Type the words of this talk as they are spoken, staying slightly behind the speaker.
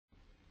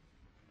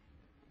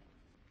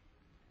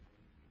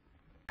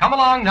Come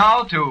along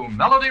now to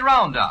Melody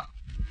Roundup.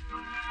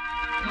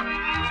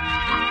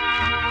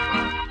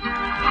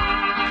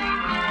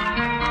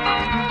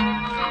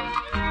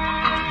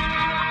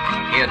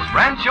 It's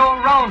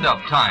Rancho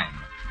Roundup time,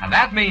 and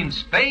that means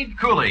Spade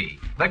Cooley,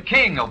 the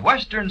king of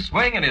Western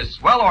swing and his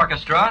swell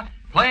orchestra,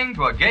 playing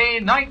to a gay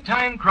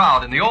nighttime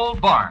crowd in the old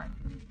barn.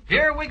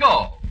 Here we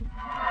go.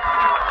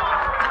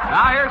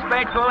 Now here's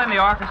Spade Cooley and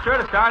the orchestra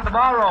to start the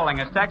ball rolling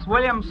as Tex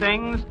Williams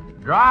sings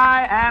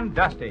Dry and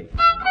Dusty.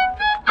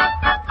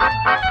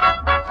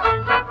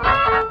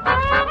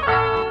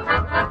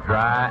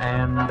 Dry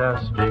and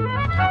dusty,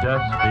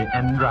 dusty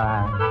and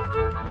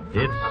dry.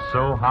 It's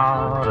so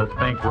hard to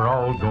think we're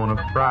all gonna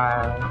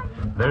fry.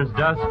 There's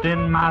dust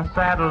in my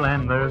saddle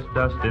and there's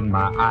dust in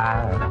my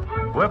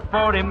eye. We're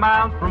 40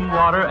 miles from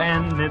water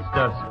and it's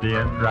dusty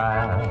and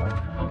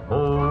dry.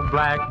 Old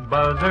black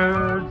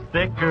buzzards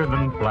thicker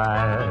than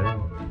flies,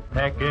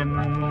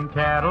 pecking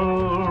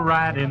cattle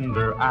right in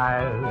their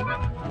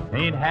eyes.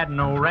 Ain't had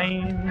no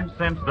rain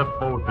since the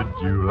 4th of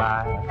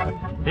July.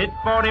 It's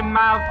 40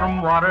 miles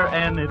from water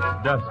and it's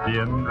dusty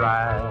and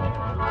dry.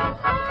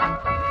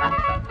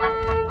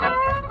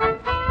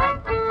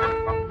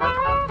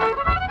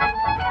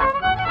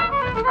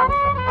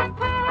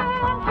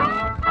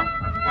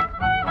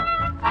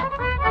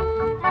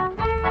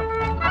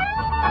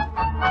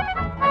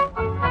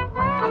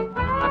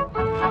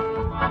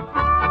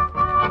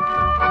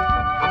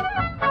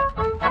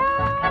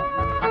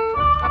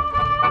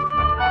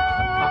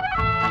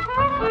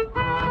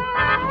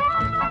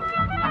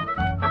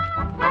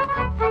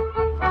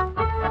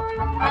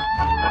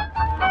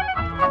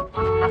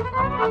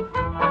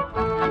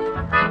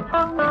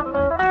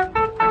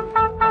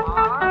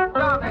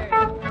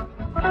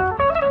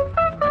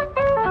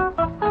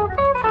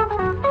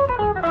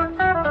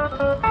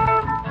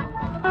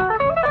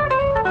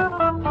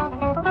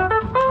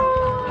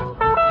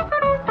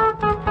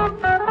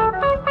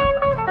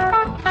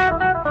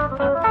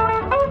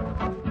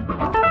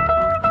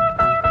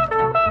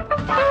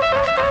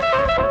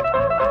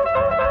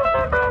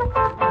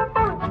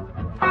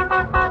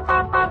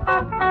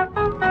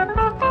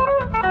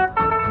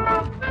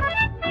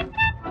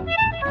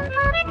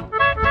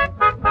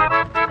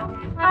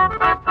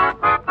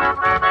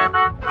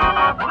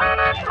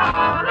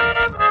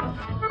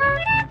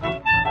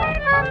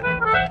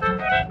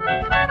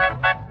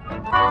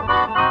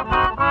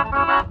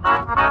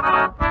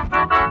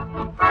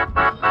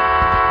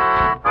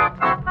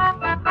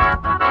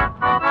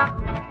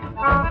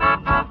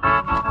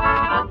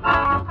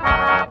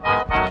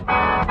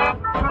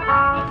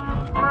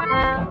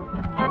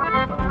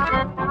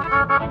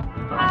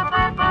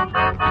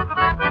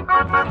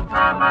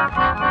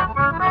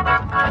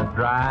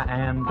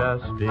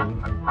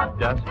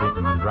 Dusty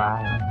and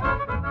dry.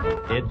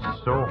 It's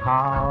so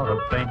hard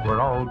to think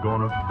we're all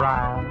gonna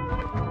fry.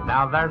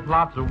 Now there's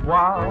lots of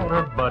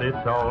water, but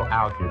it's all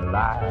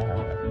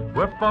alkali.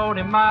 We're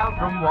 40 miles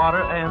from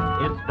water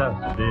and it's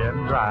dusty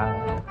and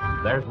dry.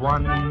 There's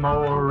one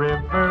more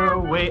river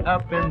way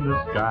up in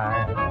the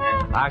sky.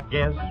 I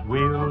guess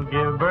we'll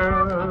give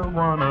her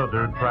one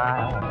other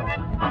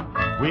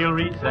try. We'll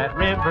reach that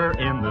river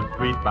in the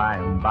street by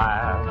and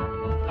by.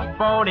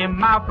 40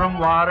 miles from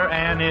water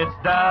and it's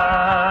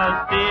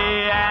dusty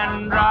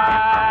and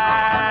dry.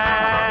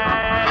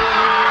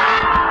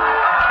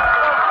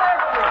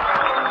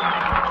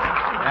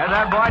 There's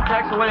that boy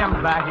Tex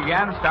Williams back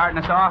again, starting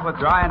us off with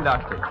Dry and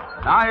Dusty.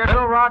 Now here's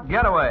Little Rock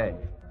Getaway.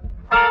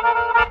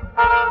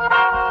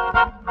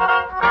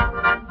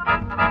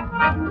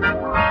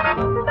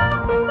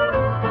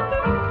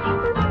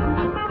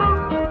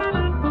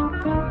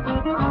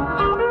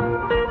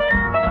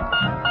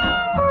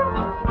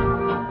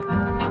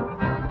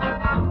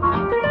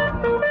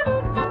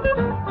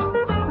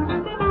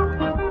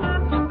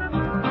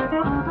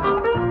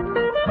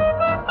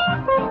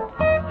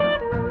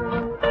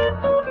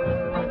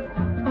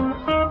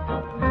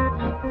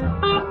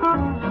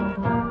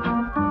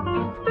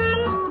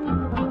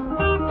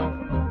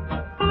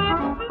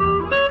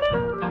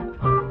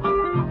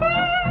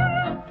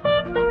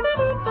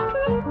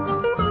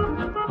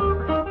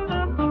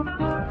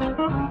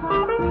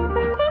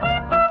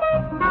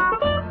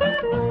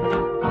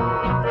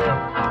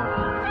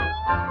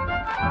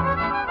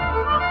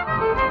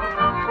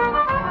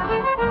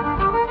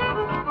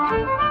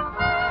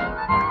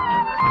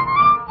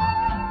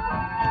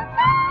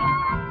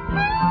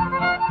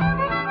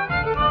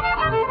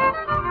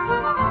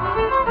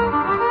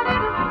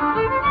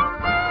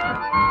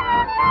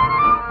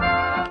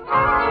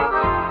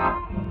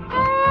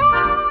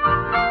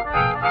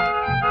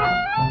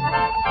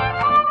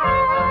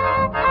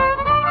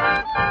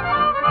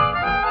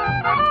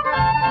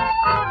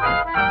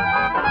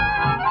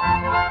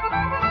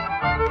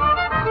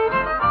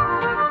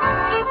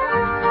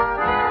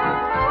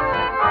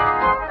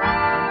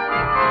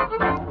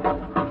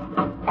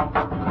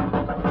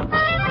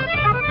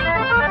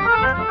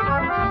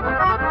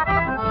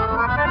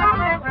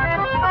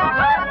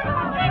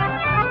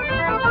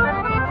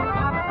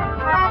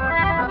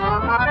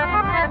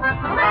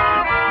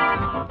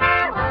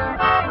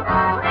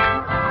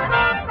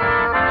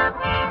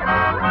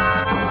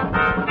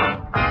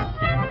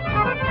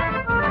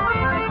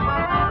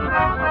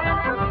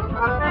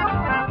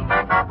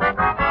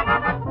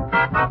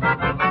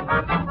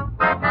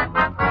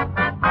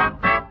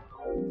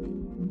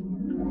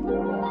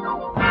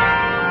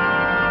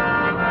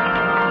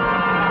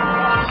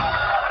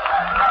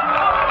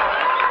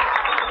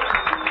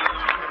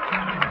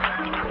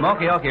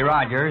 Okie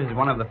Rogers is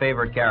one of the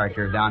favorite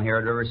characters down here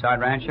at Riverside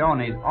Rancho,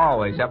 and he's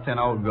always up to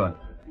no good.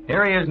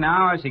 Here he is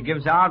now as he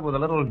gives out with a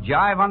little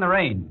jive on the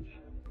range.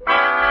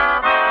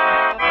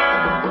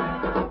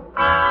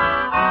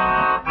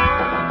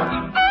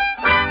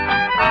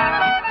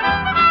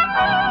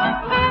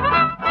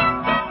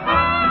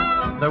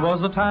 There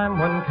was a time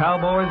when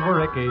cowboys were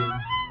Ricky,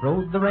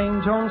 rode the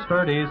range on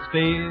sturdy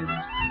steeds.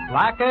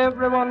 Like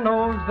everyone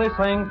knows, they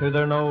sang through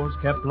their nose,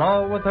 kept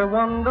law with their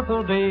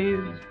wonderful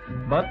deeds.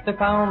 But they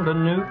found a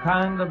new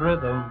kind of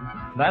rhythm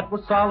that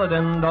was solid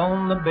and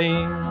on the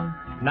beam.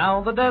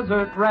 Now the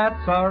desert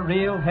rats are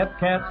real hep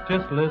cats,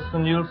 just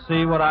listen, you'll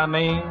see what I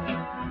mean.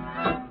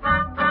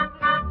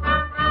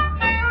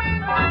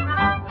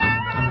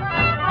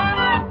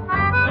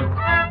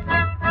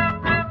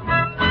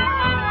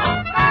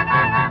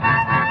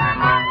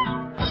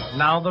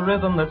 Now the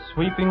rhythm that's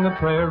sweeping the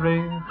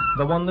prairie,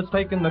 the one that's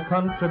taken the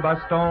country by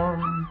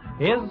storm,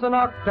 is an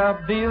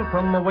octave deal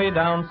from away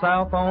down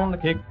south on the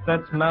kick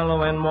that's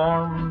mellow and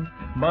warm.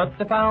 But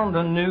they found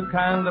a new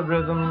kind of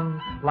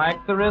rhythm, like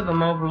the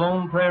rhythm of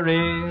Lone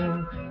Prairie.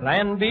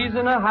 Land bees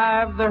in a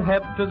hive, they're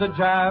hep to the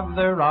jive,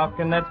 they're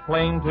rockin', that's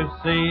plain to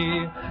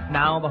see.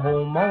 Now the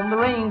home on the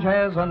range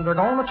has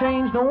undergone a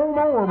change, no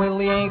more will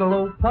the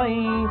antelope play.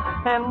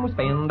 And we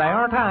spend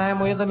our time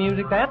with the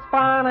music that's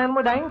fine, and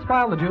we dance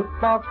while the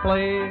jukebox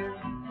plays.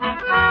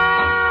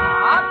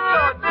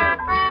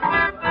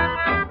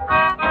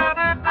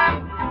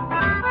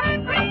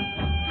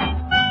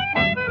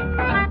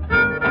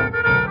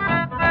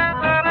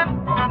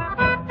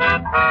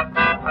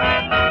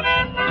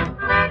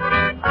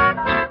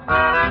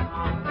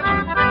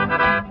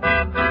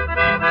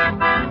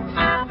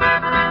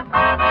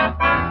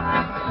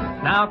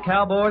 Now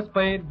Cowboy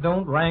Spade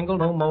don't wrangle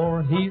no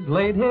more, he's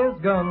laid his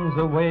guns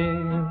away.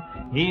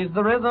 He's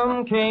the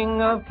rhythm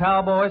king of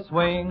cowboy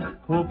swing,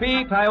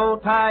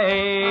 whoopee-tie-o-tie-ay.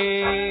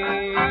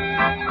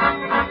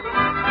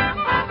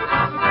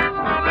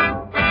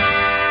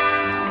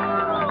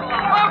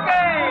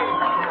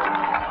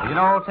 Okay! You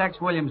know, Tex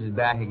Williams is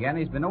back again.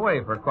 He's been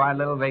away for a quiet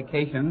little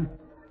vacation,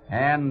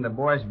 and the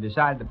boys have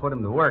decided to put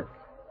him to work.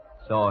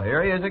 So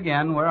here he is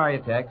again. Where are you,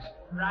 Tex?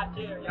 Right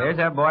here, yo. Here's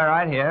that boy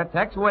right here,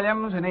 Tex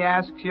Williams, and he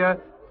asks you,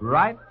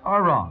 right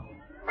or wrong?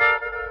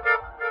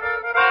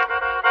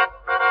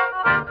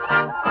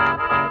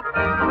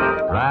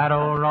 Right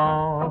or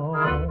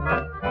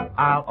wrong,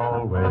 I'll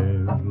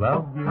always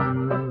love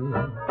you.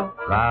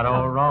 Right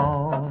or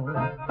wrong,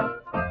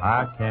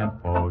 I can't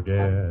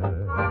forget.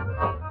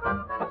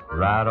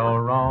 Right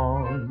or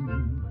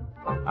wrong,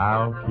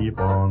 I'll keep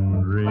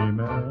on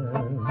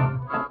dreaming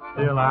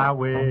till I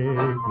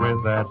wake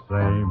with that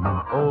same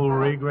old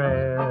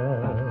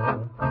regret.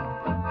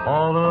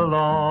 All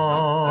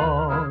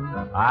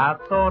along, I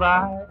thought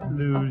I'd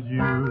lose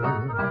you,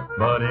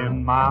 but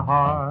in my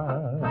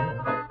heart,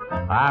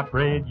 I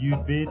prayed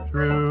you'd be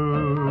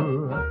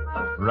true.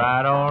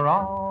 Right or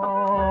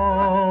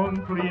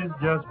wrong, please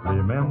just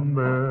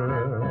remember.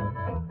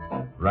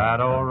 Right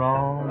or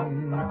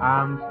wrong,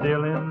 I'm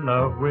still in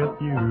love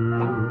with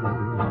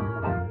you.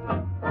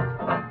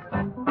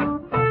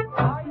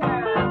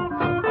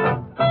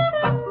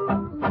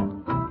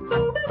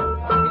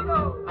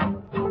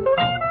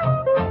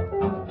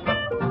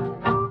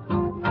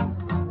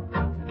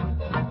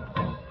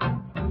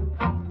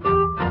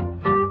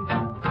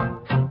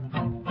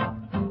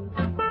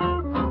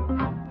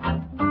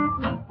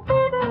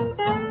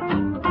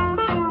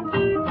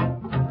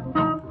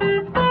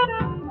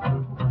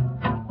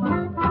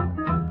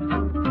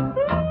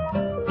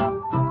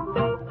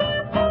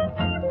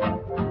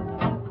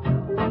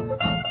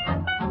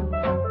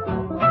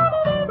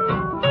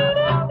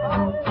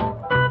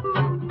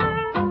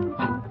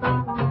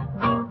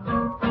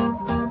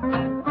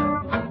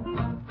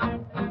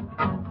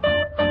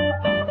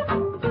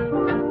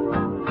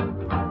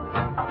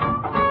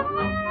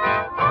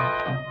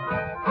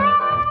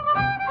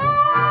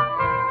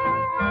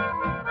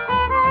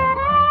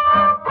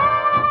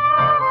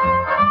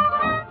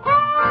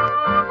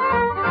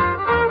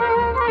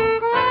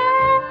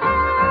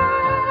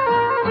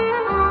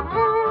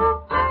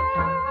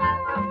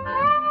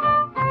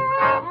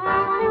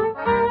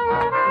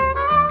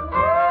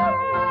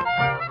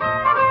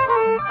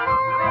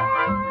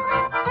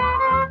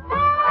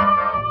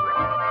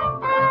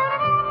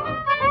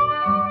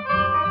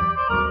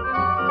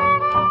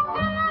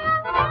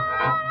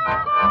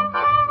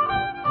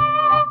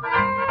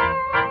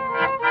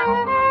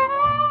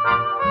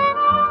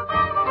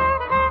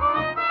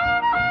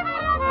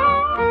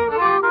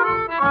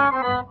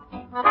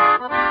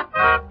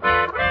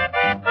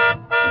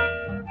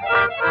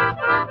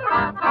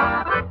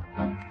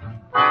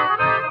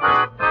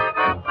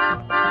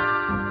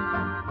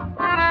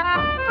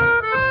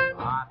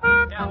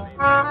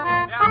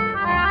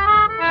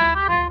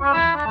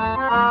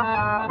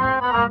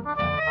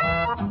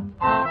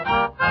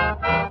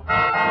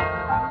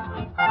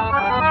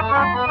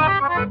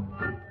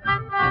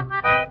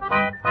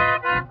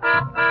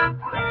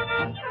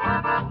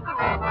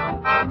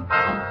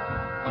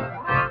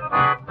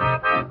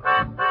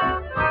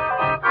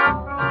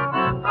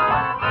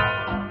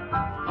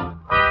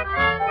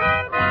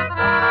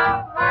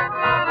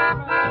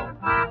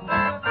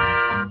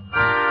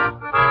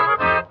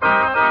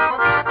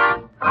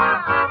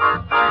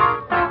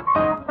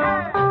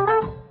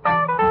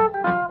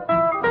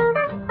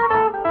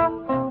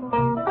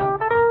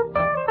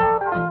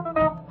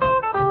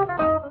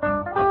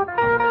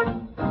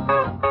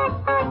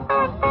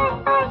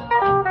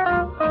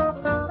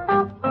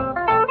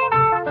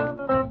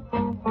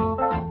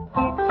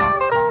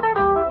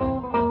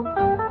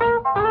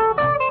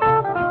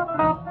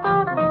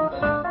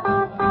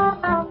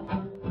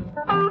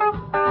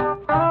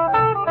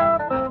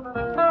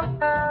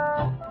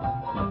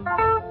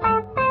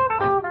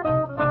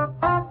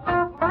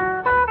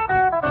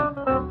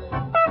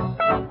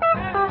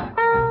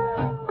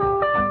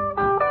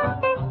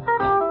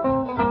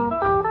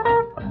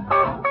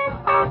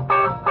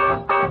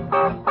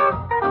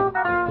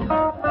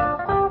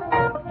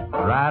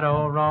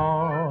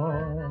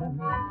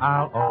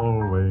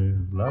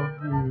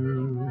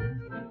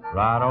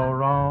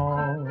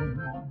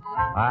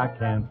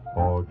 can't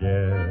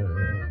forget.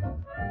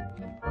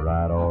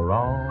 Right or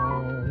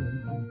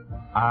wrong,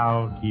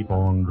 I'll keep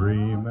on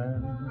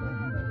dreaming.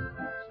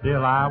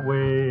 Still I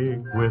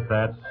wake with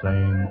that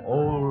same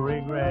old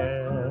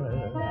regret.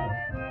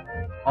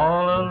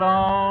 All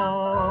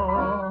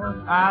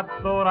along, I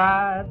thought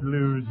I'd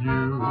lose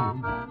you,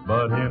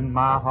 but in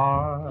my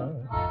heart,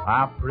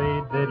 I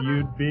prayed that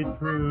you'd be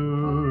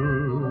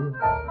true.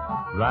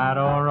 Right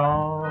or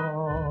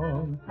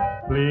wrong,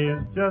 please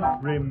just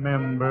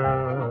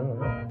remember.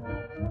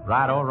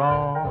 Right or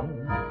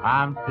wrong,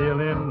 I'm still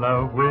in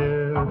love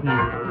with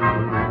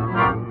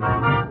you.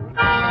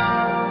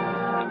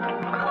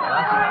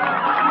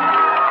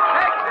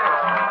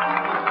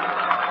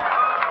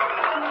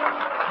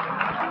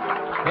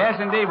 Yes,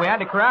 indeed. We had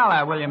to corral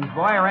that Williams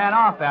boy. He ran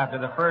off after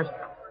the first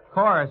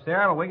chorus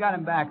there, but we got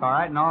him back all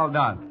right and all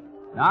done.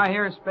 Now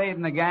here's Spade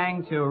and the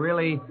gang to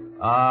really,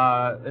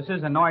 this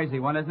is a noisy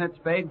one, isn't it,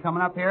 Spade,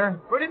 coming up here?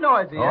 Pretty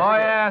noisy, yes.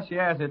 Oh,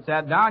 yes. It's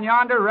that Down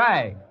Yonder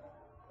Rag.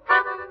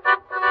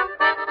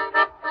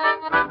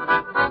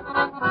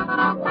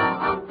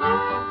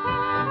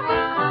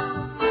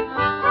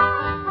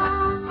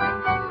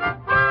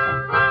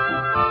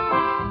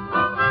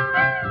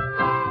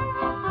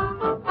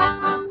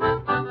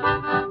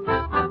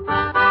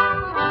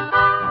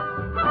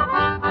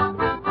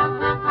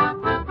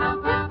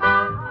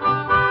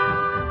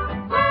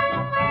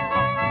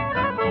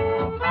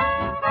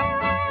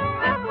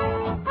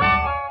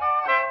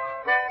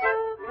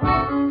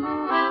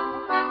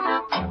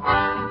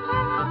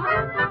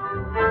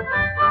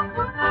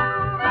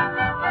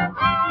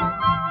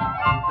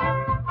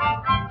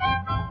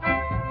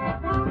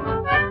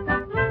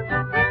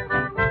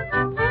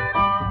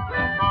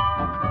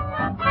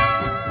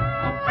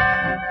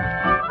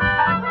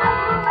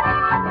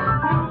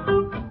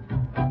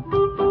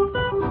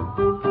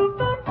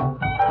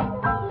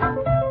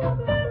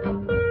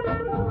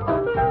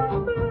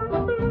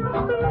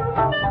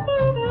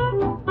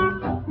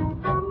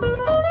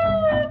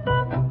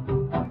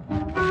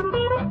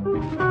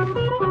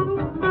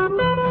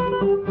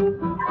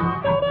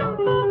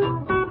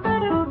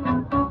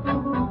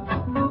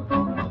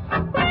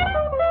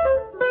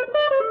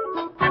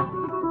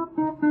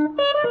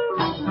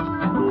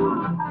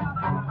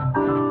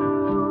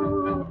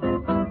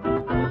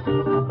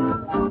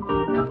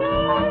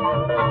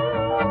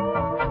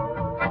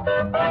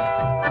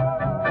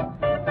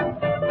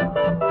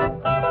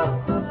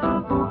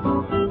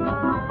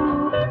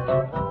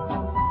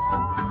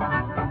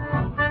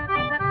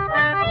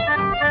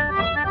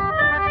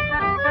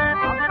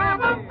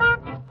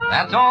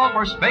 That's all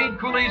for Spade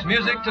Cooley's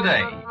music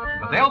today,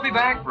 but they'll be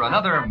back for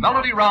another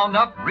Melody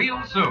Roundup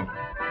real soon.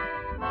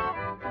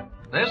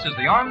 This is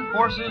the Armed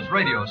Forces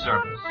Radio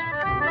Service.